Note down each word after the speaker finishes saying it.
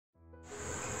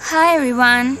Hi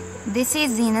everyone, this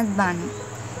is Zeenath Banu.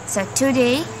 So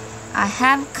today I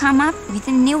have come up with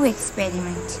a new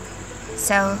experiment.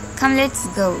 So come, let's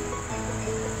go.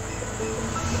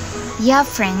 Yeah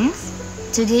friends,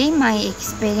 today my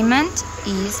experiment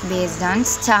is based on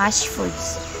starch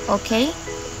foods. Okay,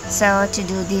 so to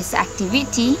do this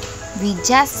activity we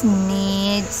just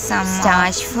need some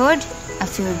starch food, a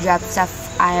few drops of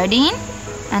iodine,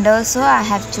 and also I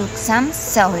have took some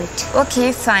salt.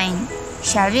 Okay, fine.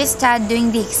 Shall we start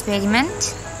doing the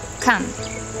experiment? Come.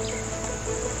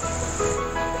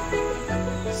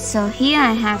 So here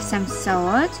I have some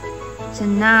salt. So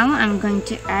now I'm going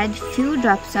to add few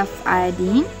drops of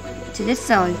iodine to the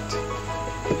salt.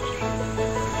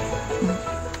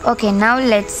 Okay, now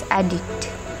let's add it.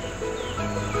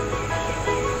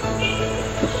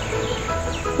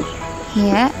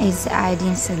 Here is the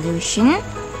iodine solution,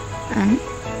 and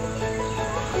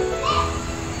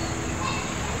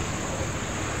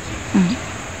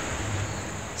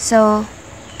so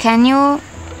can you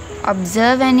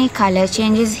observe any color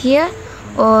changes here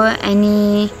or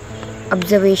any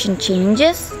observation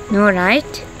changes? No,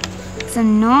 right? So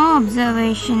no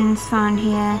observations found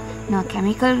here, no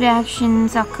chemical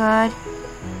reactions occurred.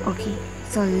 Okay,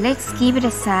 so let's keep it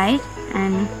aside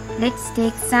and let's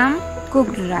take some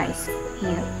cooked rice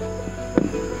here.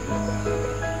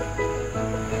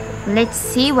 Let's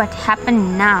see what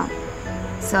happened now.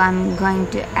 So I'm going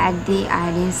to add the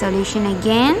iodine solution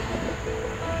again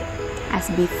as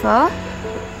before.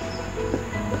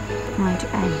 I'm going to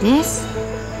add this.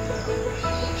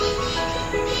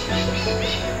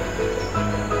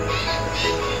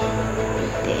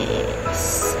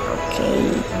 Okay.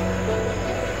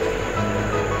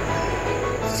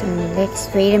 So let's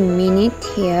wait a minute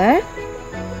here.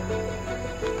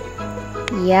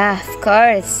 Yeah, of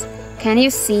course. Can you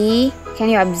see? Can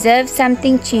you observe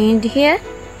something changed here?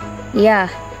 Yeah,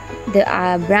 the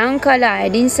brown color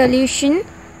iodine solution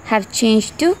have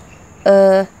changed to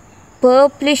a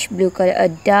purplish blue color, a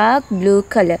dark blue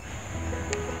color.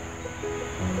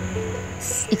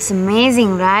 It's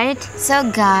amazing, right? So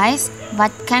guys,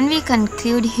 what can we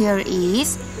conclude here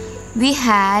is we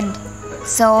had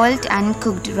salt and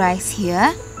cooked rice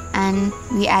here, and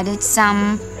we added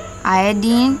some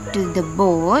iodine to the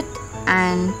both,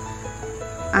 and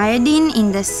iodine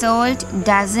in the salt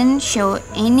doesn't show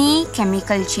any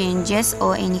chemical changes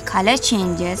or any color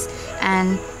changes,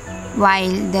 and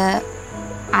while the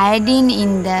iodine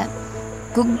in the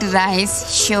cooked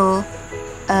rice show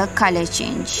a color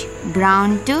change,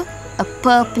 brown to a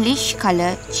purplish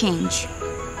color change.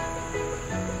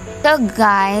 So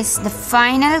guys, the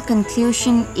final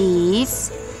conclusion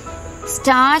is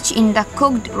starch in the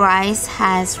cooked rice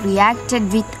has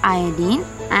reacted with iodine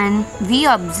and we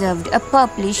observed a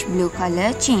purplish blue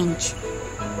color change.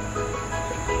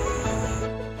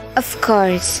 Of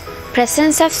course,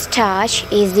 presence of starch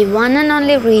is the one and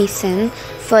only reason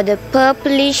for the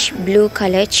purplish blue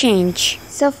color change.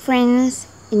 So friends,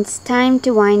 it's time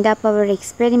to wind up our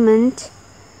experiment.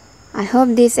 I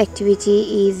hope this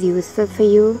activity is useful for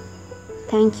you.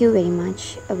 Thank you very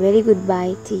much. A very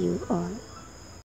goodbye to you all.